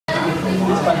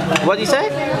What did you say?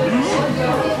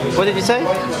 What did you say?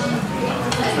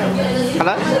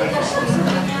 Hello?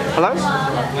 Hello?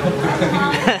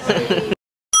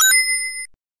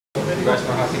 You guys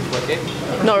know how things work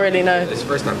here? Not really, no. It's the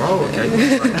first time. Oh, okay.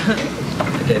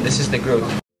 Right. Okay, this is the grill.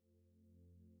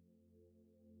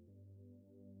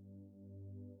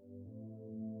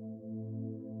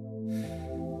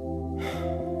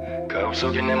 거울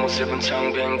속에 내 모습은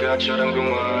텅 빈 것처럼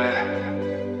공허해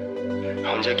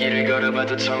혼자 길을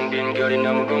걸어봐도 텅 빈 거리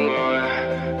너무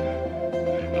공허해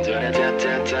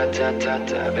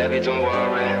다다다다다다다 baby don't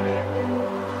worry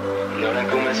너란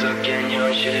꿈에서 깬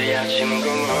현실의 아침은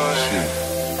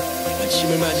공허해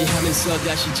아침을 맞이하면서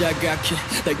다시 자각해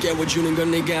날 깨워주는 건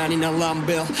네가 아닌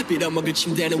알람벨 빌어먹을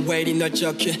침대는 왜 이리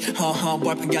널쩍해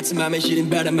벌판 같은 맘에 시린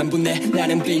바람만 부네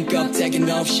나는 빈 껍데기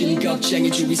없인 겁쟁이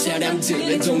주위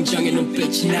사람들의 동정의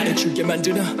눈빛이 나를 죽게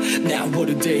만들어 Now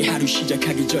what a day 하루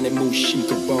시작하기 전에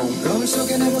무심코 봄 거울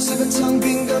속에 내 모습은 텅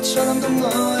빈 것처럼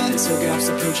공허해 내 속에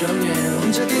앞서 표정에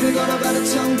혼자 길을 걸어봐도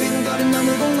텅 빈 거리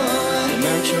너무 공허해 내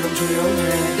마음처럼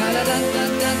조용해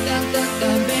다다다다다다다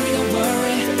baby don't worry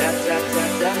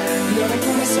너란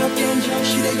꿈에서 깬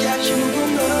현실의 약점은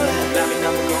공허해 땀이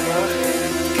너무 공허해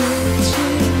끝이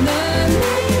난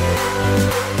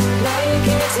나에게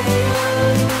태양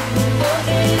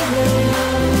어디로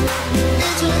이제 우리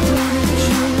추억이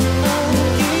되죠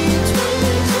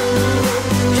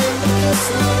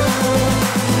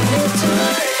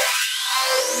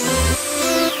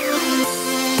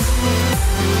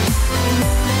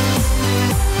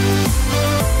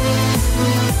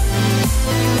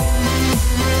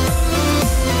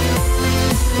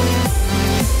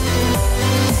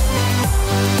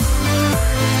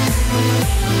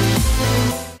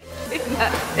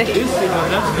You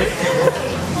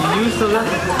used to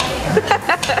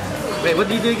laugh. Wait, what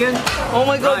do you do again? Oh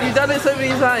my god, you've done it so many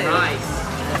times. Rice.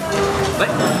 What?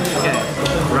 Okay.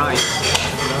 Rice.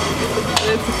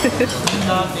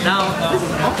 Now, this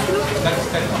is optional.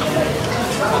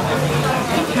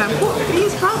 You can put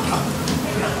these have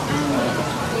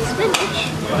spinach.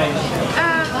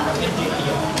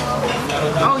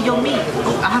 Oh, your meat.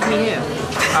 Oh, I have meat here.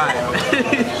 Alright.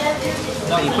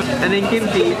 And then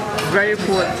kimchi, very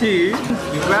important too.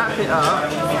 You wrap it up.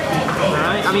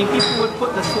 Alright. I mean, people would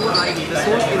put the sauce, like the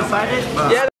sauce inside it.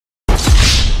 But Yeah.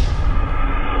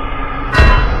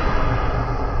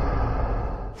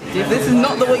 This is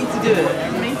not the way to do it.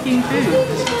 Making food.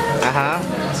 I'm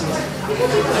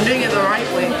doing it the right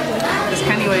way. There's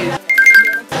Kenny ways.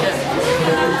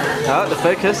 Oh, the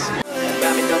focus.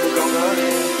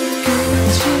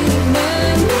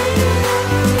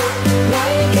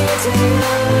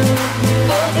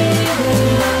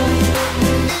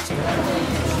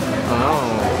 Oh.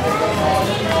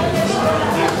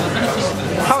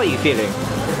 How are you feeling?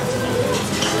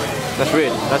 That's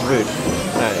rude. That's rude.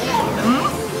 No.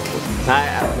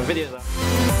 The video's up.